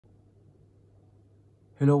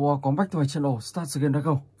Hello, welcome back to my channel Start the Game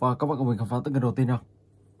Go. Và các bạn cùng mình khám phá tựa game đầu tiên nào.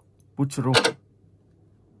 Butcher.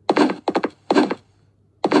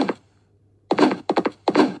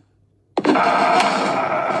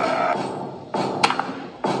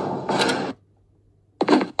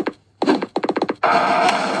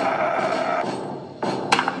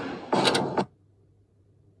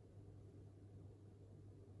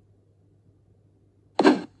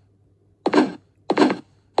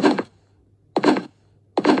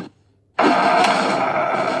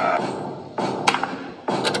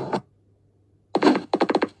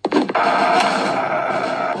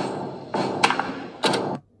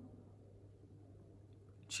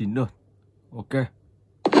 Chín lượt. Ok.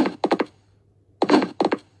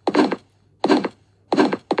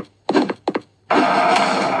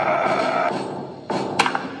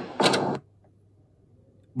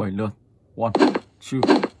 Bảy lượt. 1, 2, 3,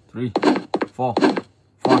 4, 5,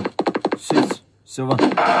 6, 7.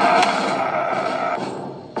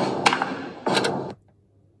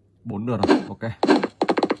 4 lượt rồi. Ok.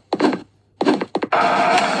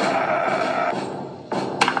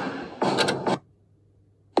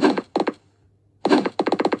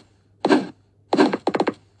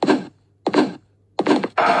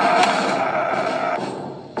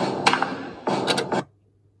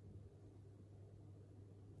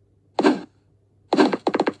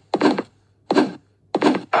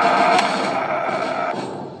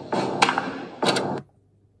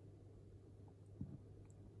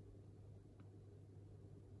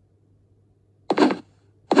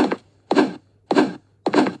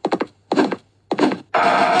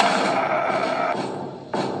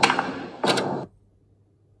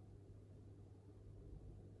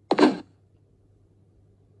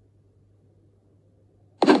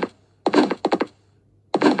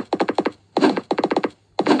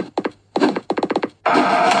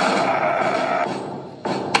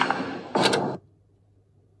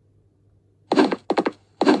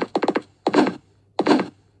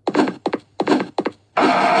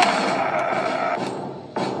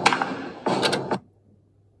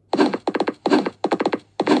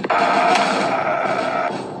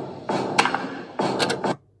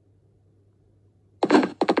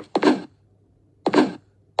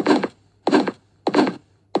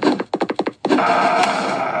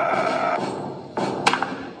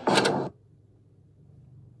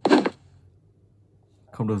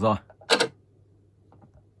 Không được rồi.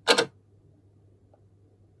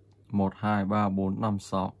 1, 2, 3, 4, 5,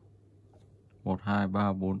 6. 1, 2,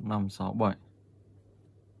 3, 4, 5, 6, 7.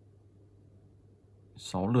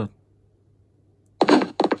 6 lượt.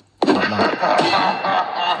 Bạn nào.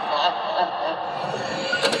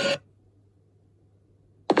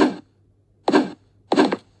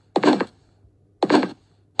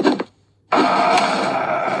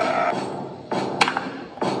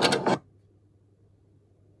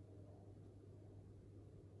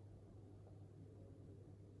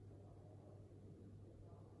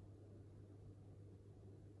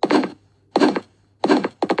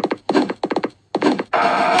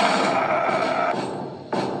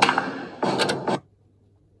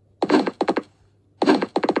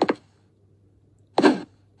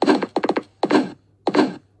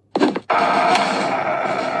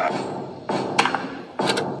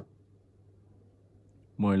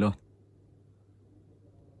 Mười lượt.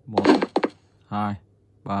 1, 2,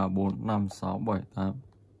 3, 4, 5, 6, 7, 8,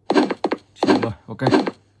 9, 10. Ok.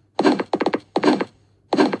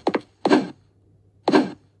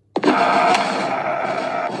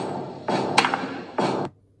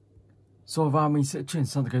 Rồi và mình sẽ chuyển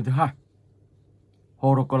sang game thứ hai.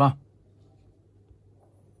 Horokola.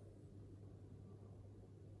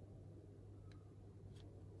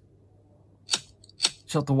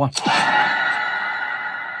 Chapter 1.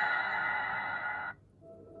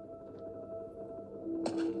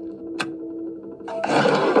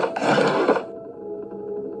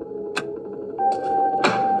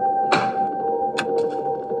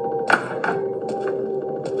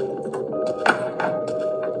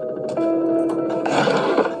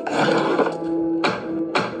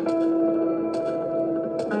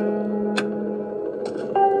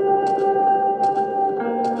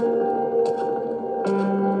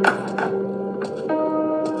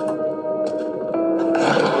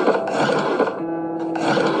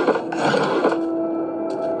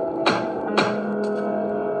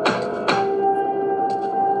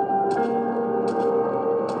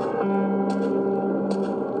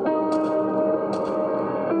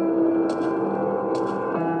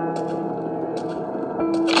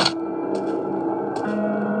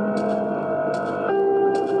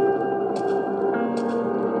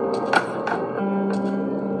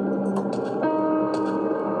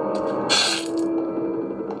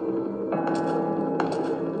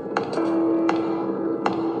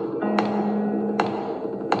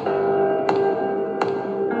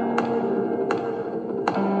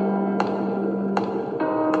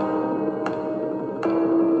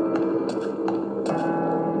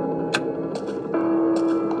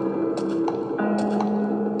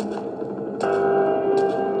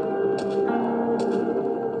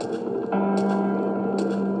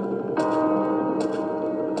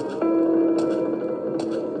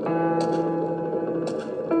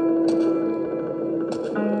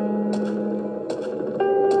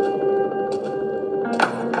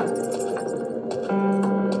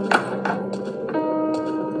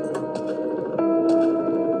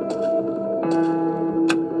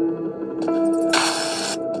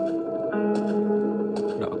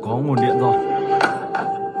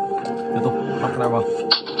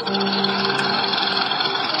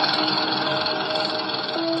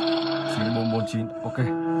 9. Ok.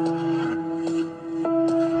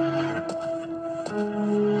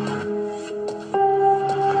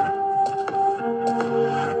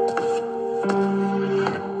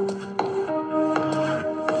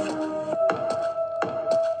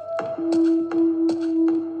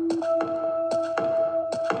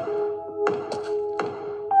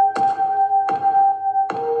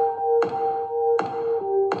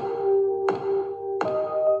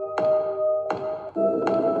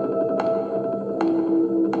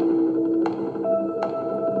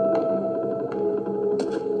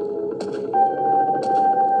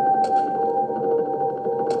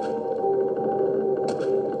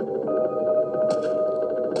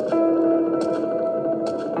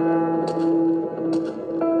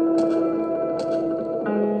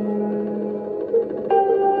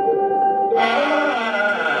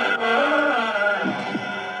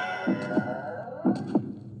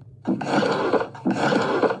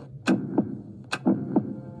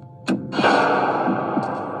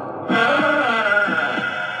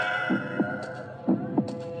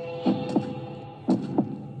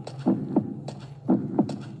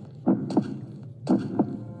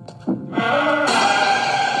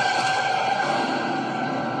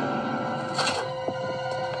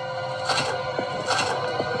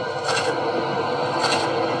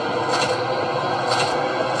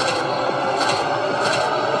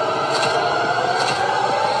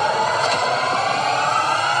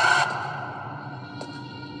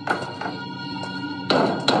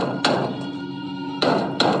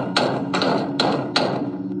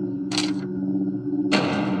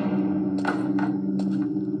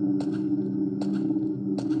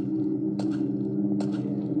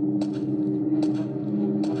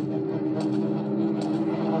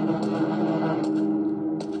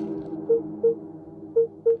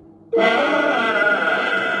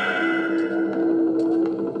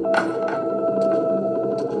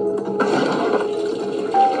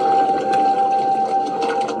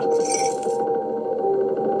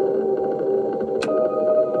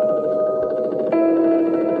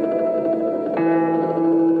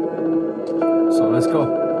 Let's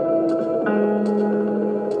go.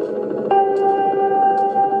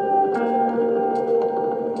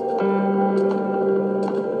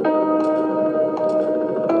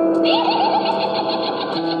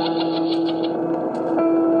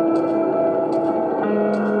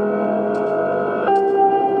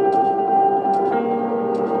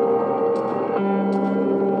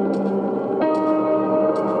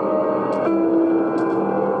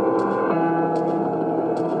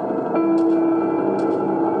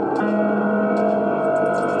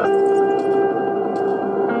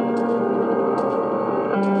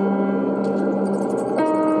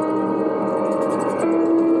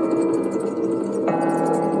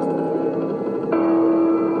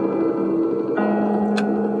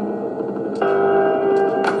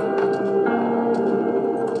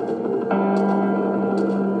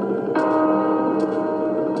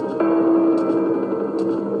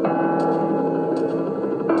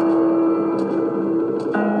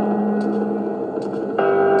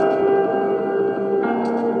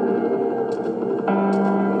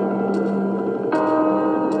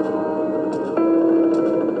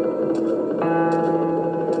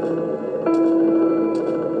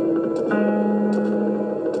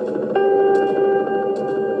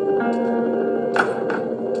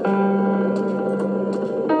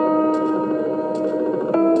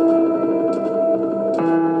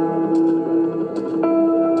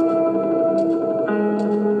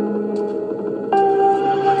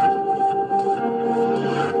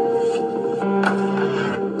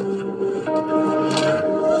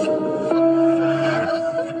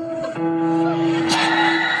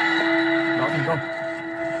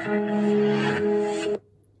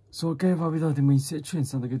 Rồi ok, và bây giờ thì mình sẽ chuyển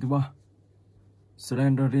sang tới cái thứ ba,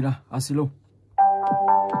 Slendrina Asylum.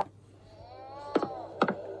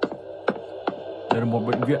 Đây là một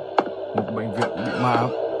bệnh viện bị ma.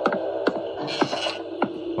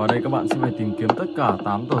 Và đây các bạn sẽ phải tìm kiếm tất cả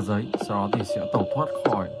 8 tờ giấy, sau đó thì sẽ tẩu thoát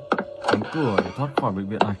khỏi cánh cửa để thoát khỏi bệnh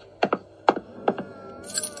viện này.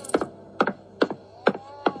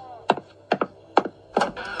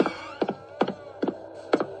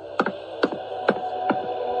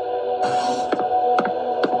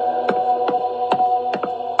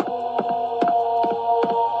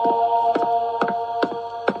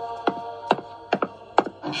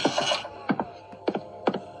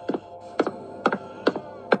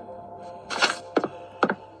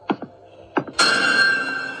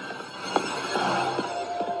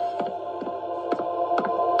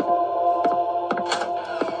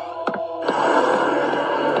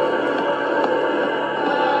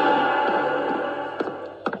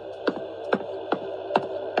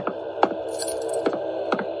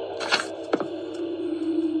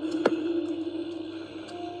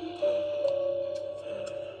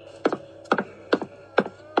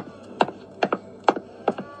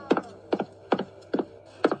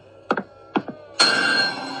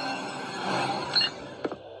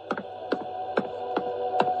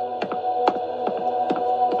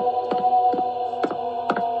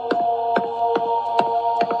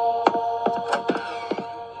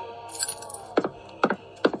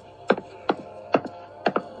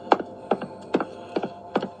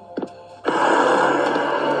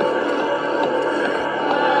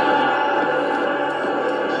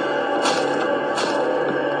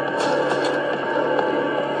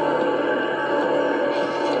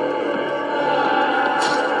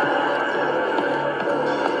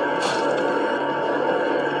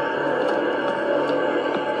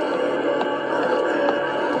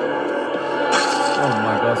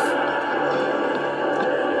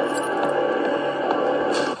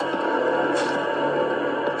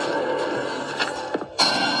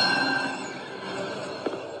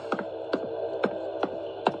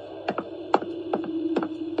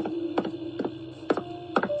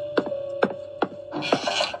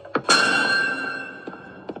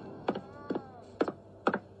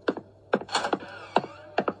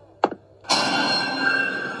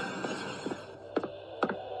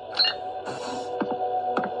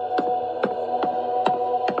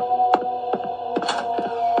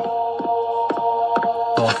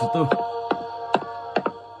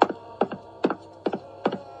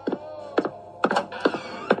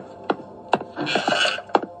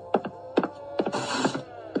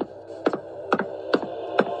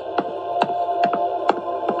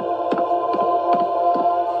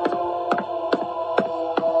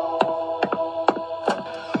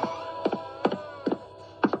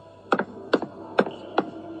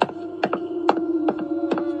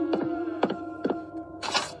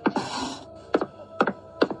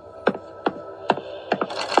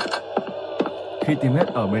 Khi tìm hết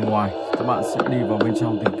ở bên ngoài, các bạn sẽ đi vào bên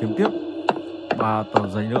trong tìm kiếm tiếp 3 tờ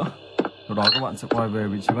giấy nữa. Sau đó các bạn sẽ quay về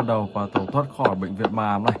vị trí ban đầu và tẩu thoát khỏi bệnh viện ma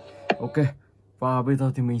ám này. Ok, và bây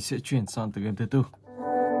giờ thì mình sẽ chuyển sang tựa game thứ tư,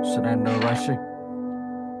 Slender Asylum.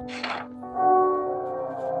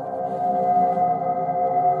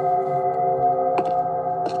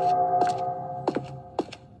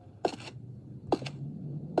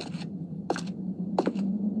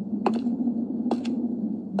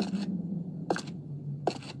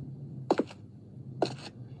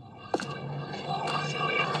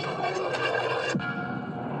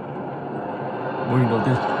 Mô hình đầu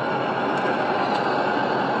tiên.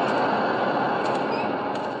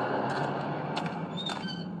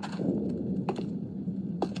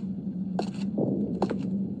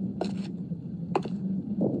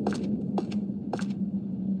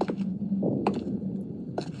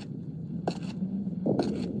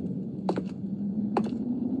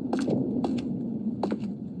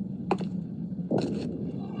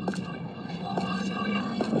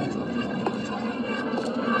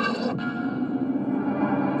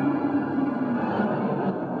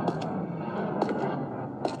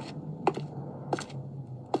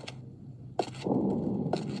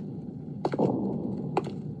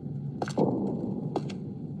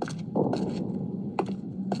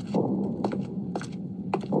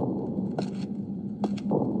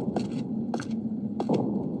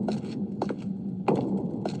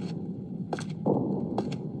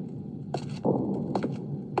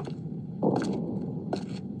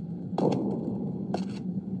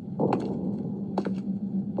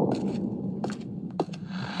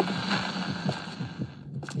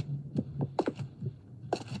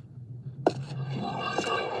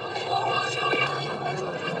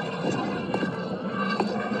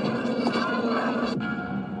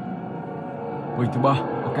 Mô hình thứ ba.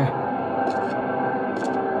 Ok.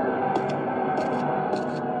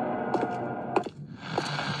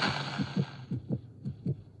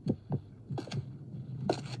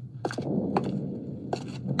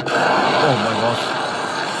 Oh my god.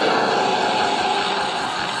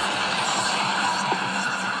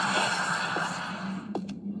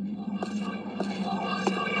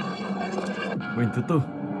 Mô hình thứ tư.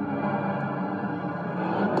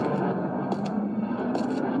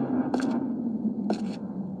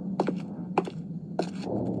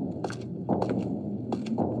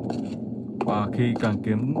 Và khi càng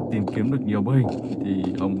tìm kiếm được nhiều bức hình thì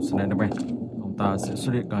ông Slenderman, ông ta sẽ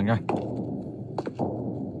xuất hiện càng nhanh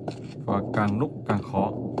và càng lúc càng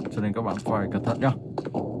khó, cho nên các bạn phải cẩn thận nhé.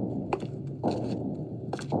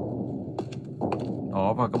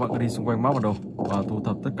 Đó, và các bạn cứ đi xung quanh map bản đồ và thu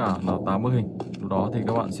thập tất cả là 8 bức hình. Lúc đó thì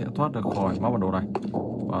các bạn sẽ thoát được khỏi map bản đồ này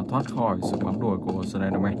và thoát khỏi sự bám đuổi của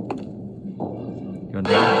Slenderman. Gần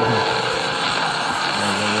đây là bức hình.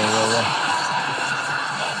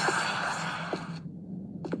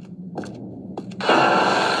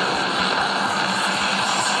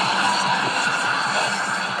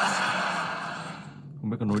 Không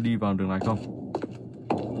biết có nối đi vào đường này không?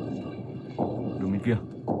 Đường bên kia.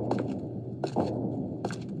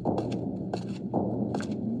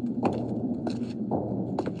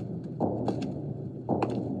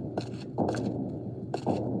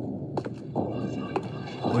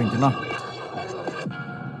 Mô hình thứ 5.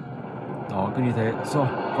 Đó, cứ như thế. Rồi,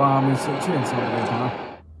 và mình sẽ chuyển sang mô hình thứ 5.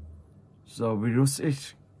 The Virus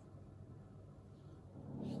X.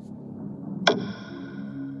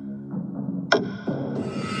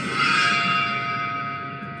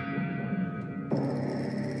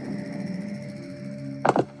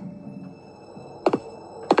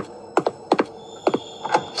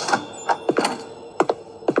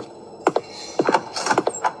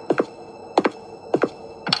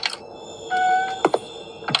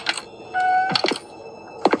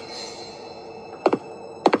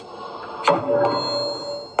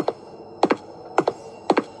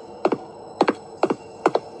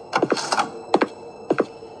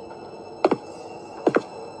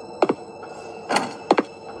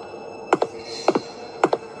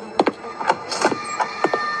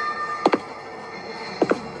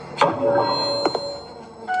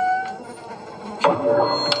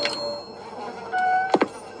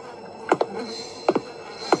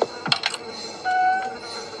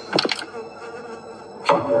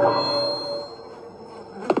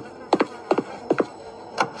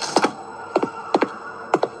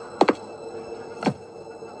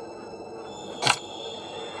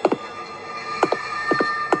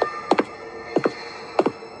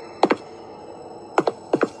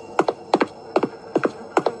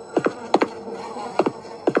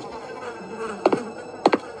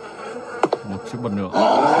 Một chiếc bật lửa.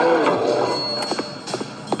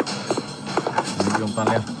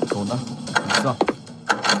 ổn đó. Rồi.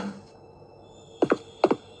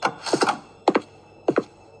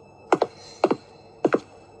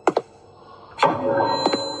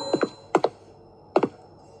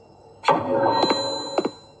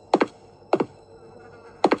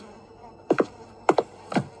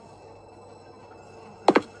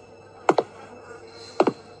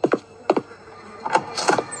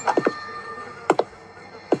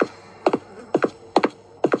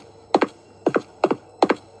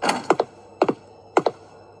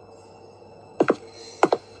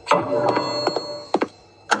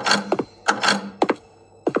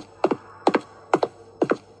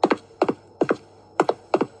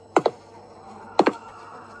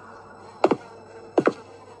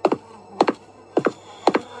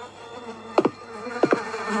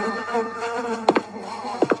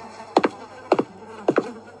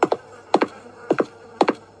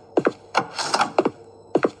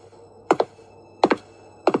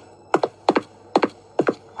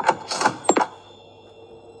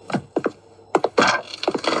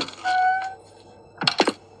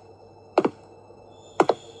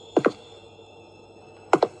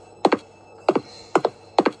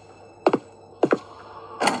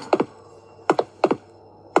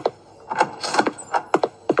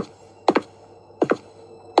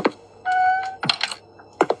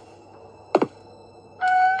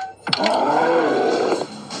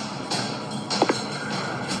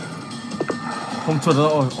 Không chuẩn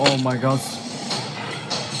rồi. Oh my god.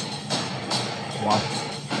 Wow.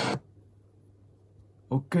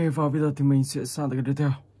 Ok, và bây giờ thì mình sẽ sang tới cái tiếp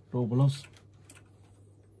theo, Roblox.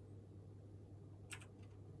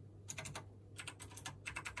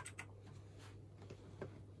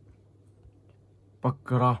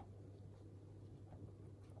 Background.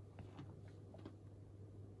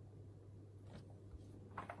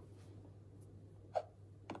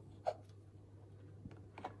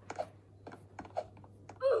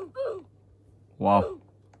 Wow.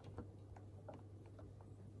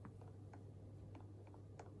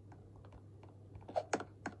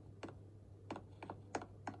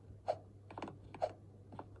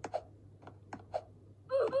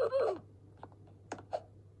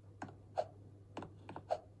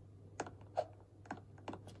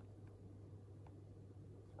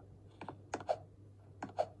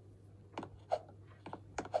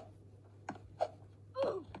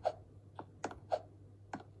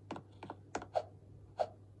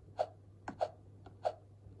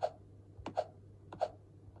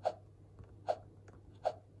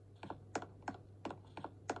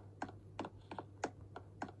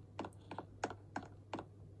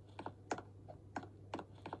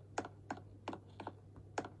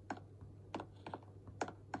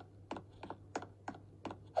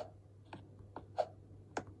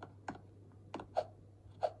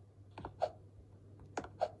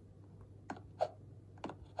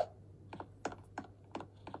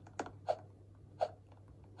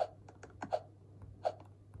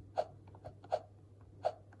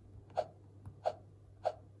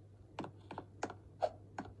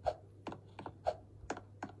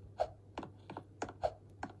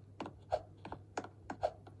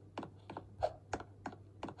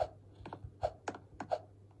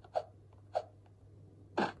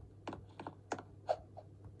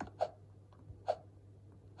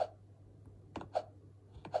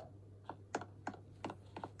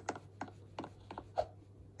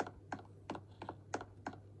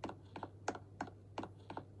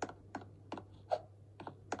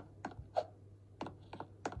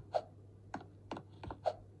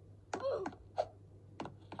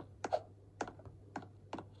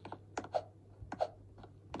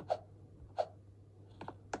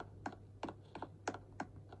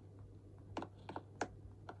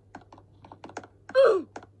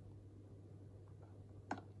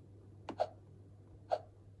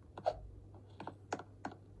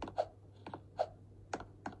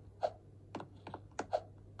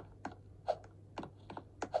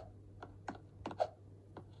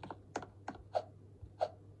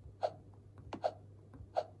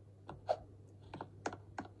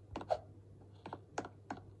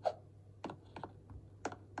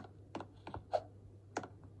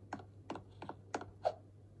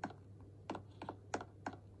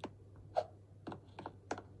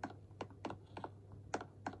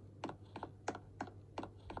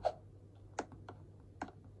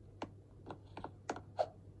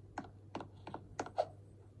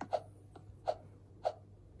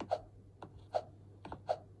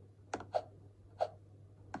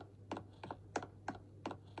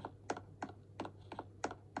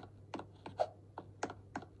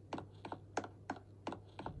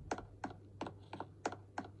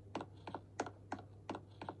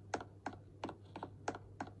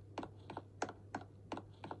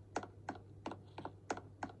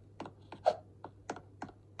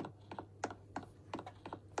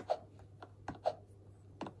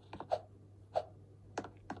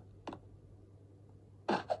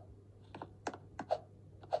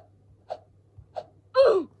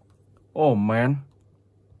 Oh man.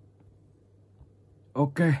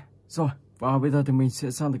 Ok, rồi. Và bây giờ thì mình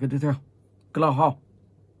sẽ sang cái tiếp theo. Cloud House.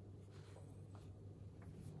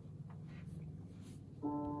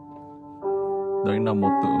 Đây là một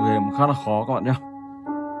tựa game khá là khó các bạn nhé.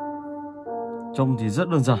 Trông thì rất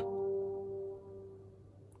đơn giản,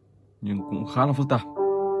 nhưng cũng khá là phức tạp.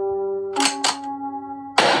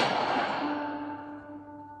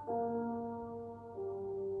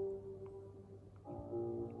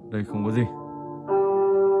 Đây không có gì.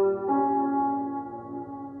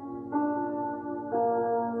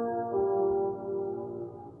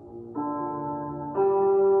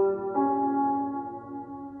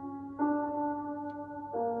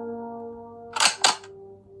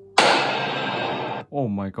 Oh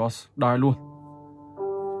my gosh, đai luôn.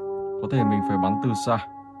 Có thể mình phải bắn từ xa.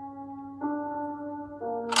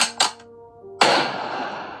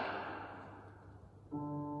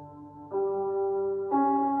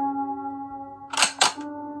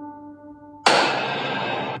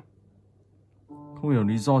 Không hiểu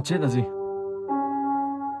lý do chết là gì.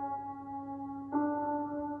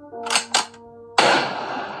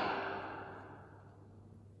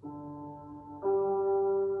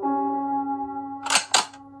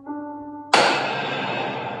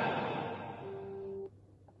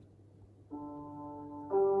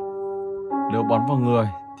 Nếu bắn vào người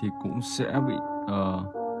thì cũng sẽ bị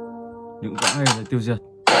những gã này tiêu diệt.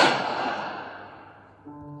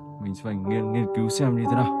 Mình sẽ phải nghiên cứu xem như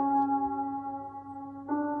thế nào.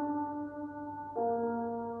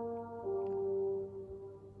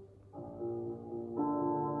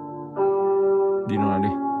 Đi nào đi.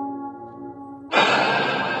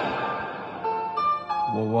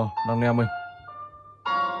 Wow, đang ném mình.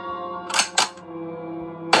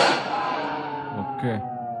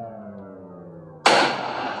 Ok.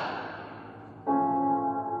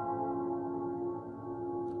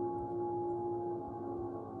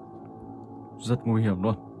 Rất nguy hiểm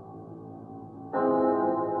luôn.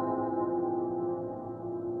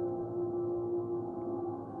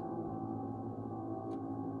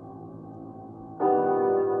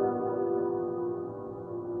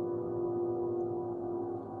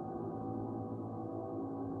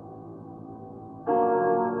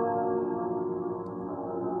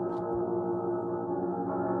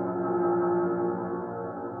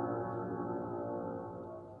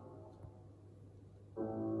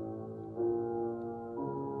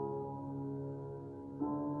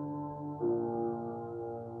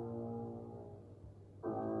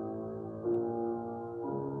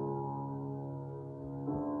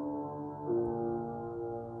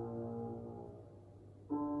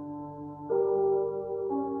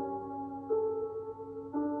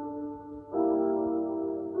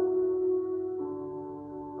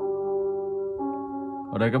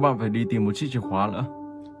 Ở đây các bạn phải đi tìm một chiếc chìa khóa nữa.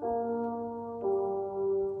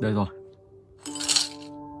 Đây rồi.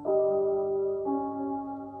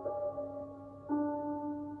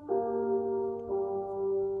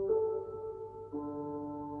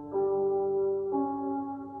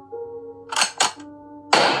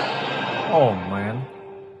 Oh man.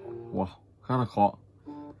 Wow, khá là khó.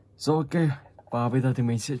 Rồi ok. Và bây giờ thì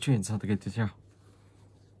mình sẽ chuyển sang cái tiếp theo.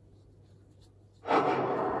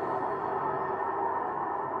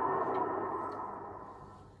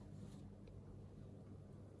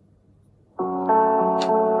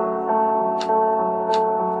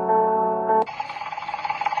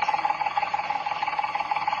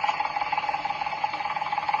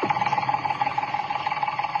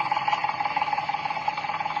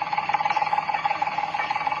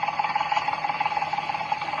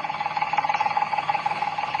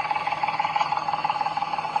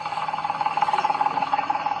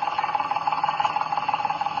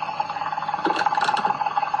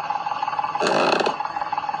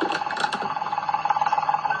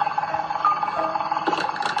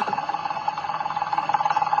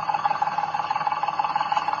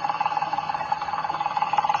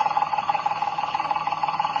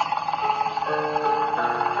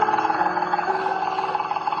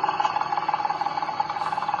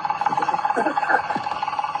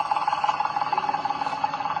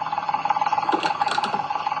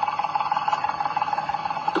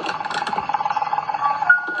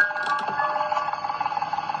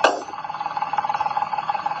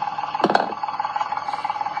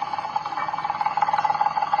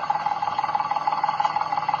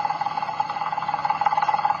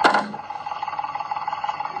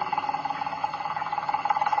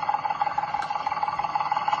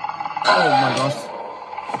 Oh my god.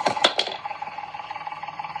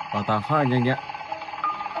 Bảo tàng khá là nhanh nhé.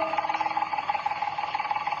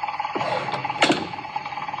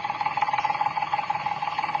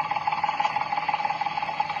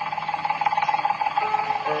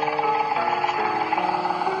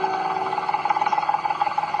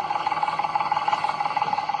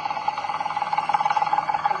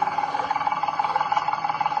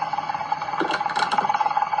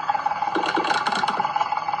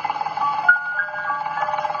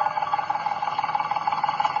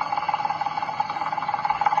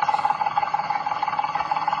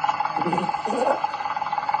 Oh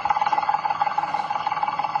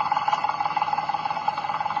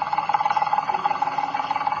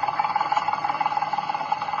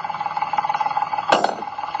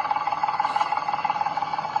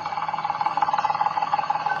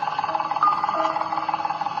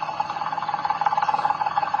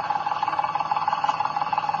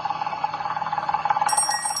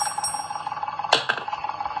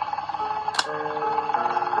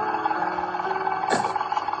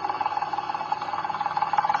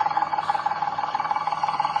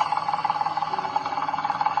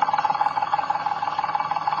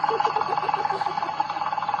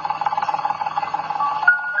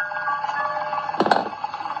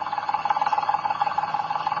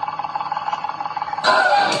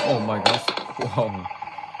my god. Wow.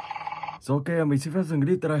 Rồi ok, mình xin phép dừng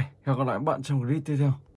clip tại đây. Hẹn gặp lại các bạn trong clip tiếp theo.